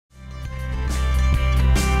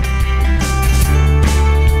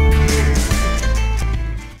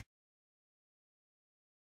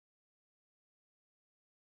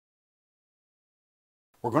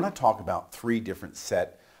We're going to talk about three different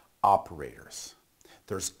set operators.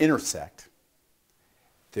 There's intersect,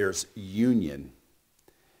 there's union,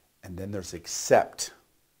 and then there's except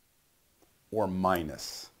or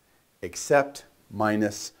minus. Except,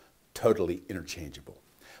 minus, totally interchangeable.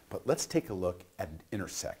 But let's take a look at an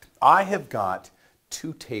intersect. I have got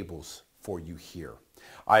two tables for you here.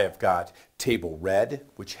 I have got table red,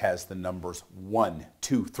 which has the numbers 1,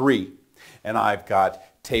 2, 3, and I've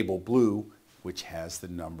got table blue, which has the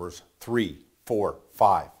numbers 3, 4,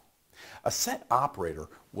 5. A set operator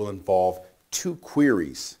will involve two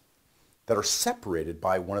queries that are separated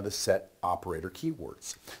by one of the set operator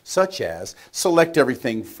keywords, such as select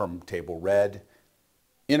everything from table red,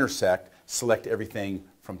 intersect, select everything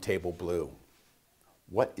from table blue.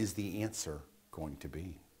 What is the answer going to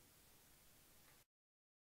be?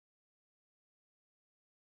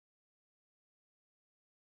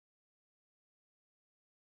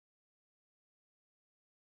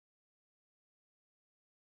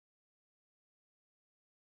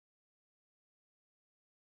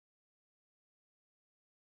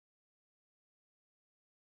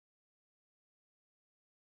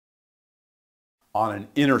 On an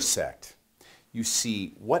intersect, you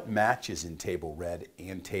see what matches in table red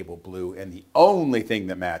and table blue, and the only thing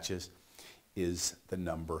that matches is the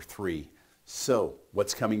number 3. So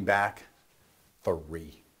what's coming back?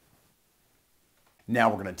 3. Now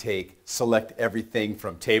we're going to take select everything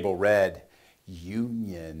from table red,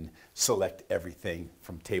 union, select everything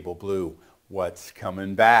from table blue. What's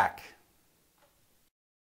coming back?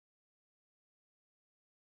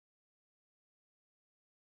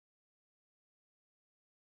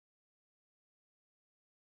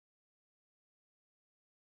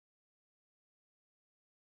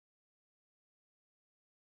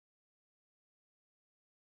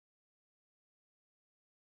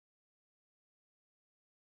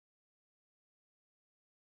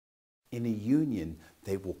 In a union,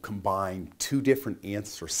 they will combine two different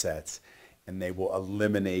answer sets and they will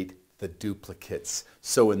eliminate the duplicates.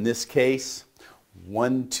 So in this case,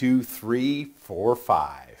 1, 2, 3, 4,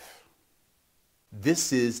 5.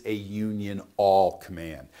 This is a union all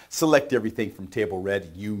command. Select everything from table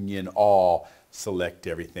red, union all. Select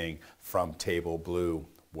everything from table blue.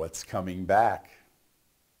 What's coming back?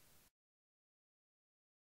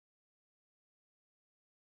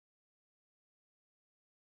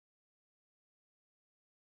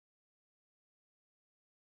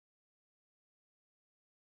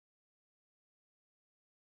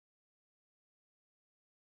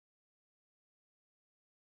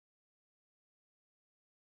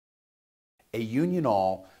 A union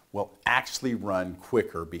all will actually run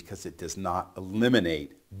quicker because it does not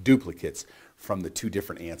eliminate duplicates from the two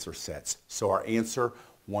different answer sets. So our answer,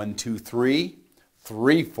 1, 2, 3,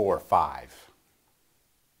 3, 4, 5.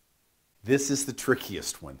 This is the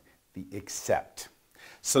trickiest one, the except.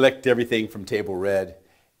 Select everything from table red,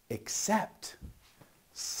 except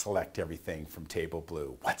select everything from table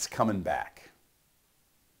blue. What's coming back?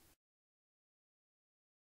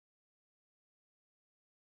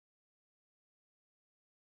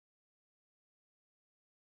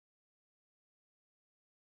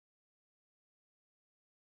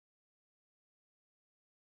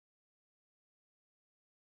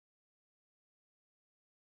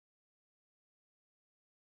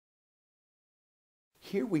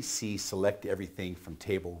 Here we see select everything from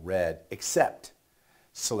table red, except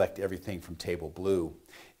select everything from table blue.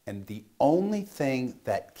 And the only thing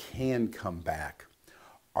that can come back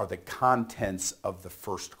are the contents of the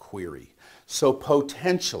first query. So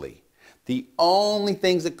potentially, the only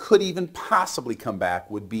things that could even possibly come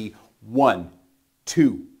back would be 1,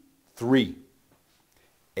 2, 3,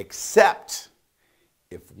 except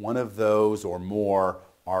if one of those or more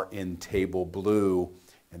are in table blue,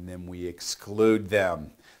 and then we exclude them.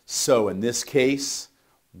 So in this case,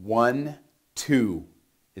 1, 2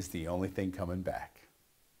 is the only thing coming back.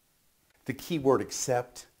 The keyword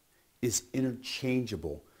except is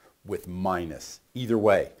interchangeable with minus, either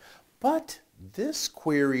way. But this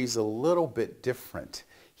query is a little bit different.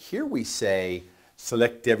 Here we say,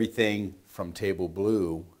 select everything from table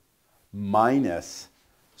blue, minus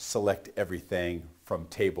select everything from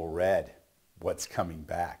table red. What's coming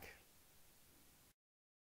back?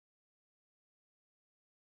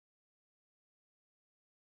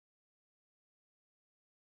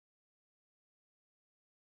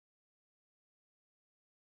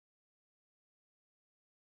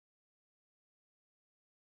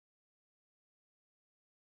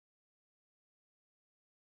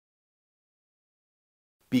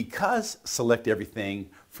 Because select everything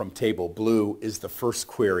from table blue is the first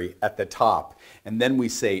query at the top, and then we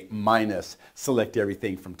say minus select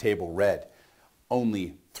everything from table red,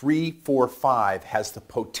 only 3, 4, 5 has the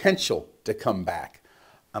potential to come back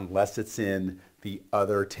unless it's in the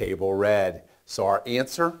other table read. So our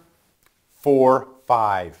answer, 4,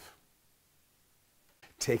 5.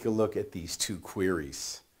 Take a look at these two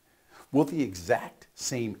queries. Will the exact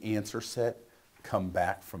same answer set come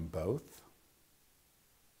back from both?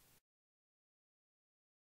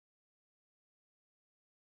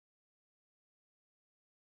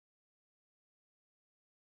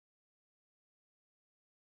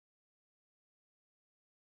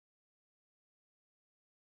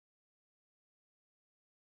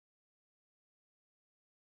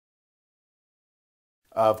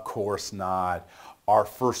 Of course not. Our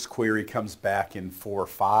first query comes back in 4,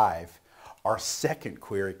 5. Our second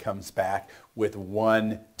query comes back with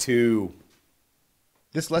 1, 2.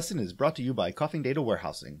 This lesson is brought to you by Coffing Data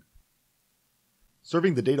Warehousing.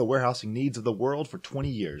 Serving the data warehousing needs of the world for 20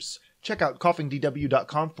 years. Check out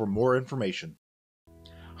coffingdw.com for more information.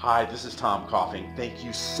 Hi, this is Tom Coffing. Thank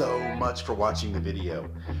you so much for watching the video.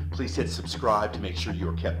 Please hit subscribe to make sure you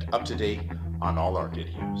are kept up to date on all our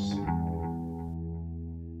videos.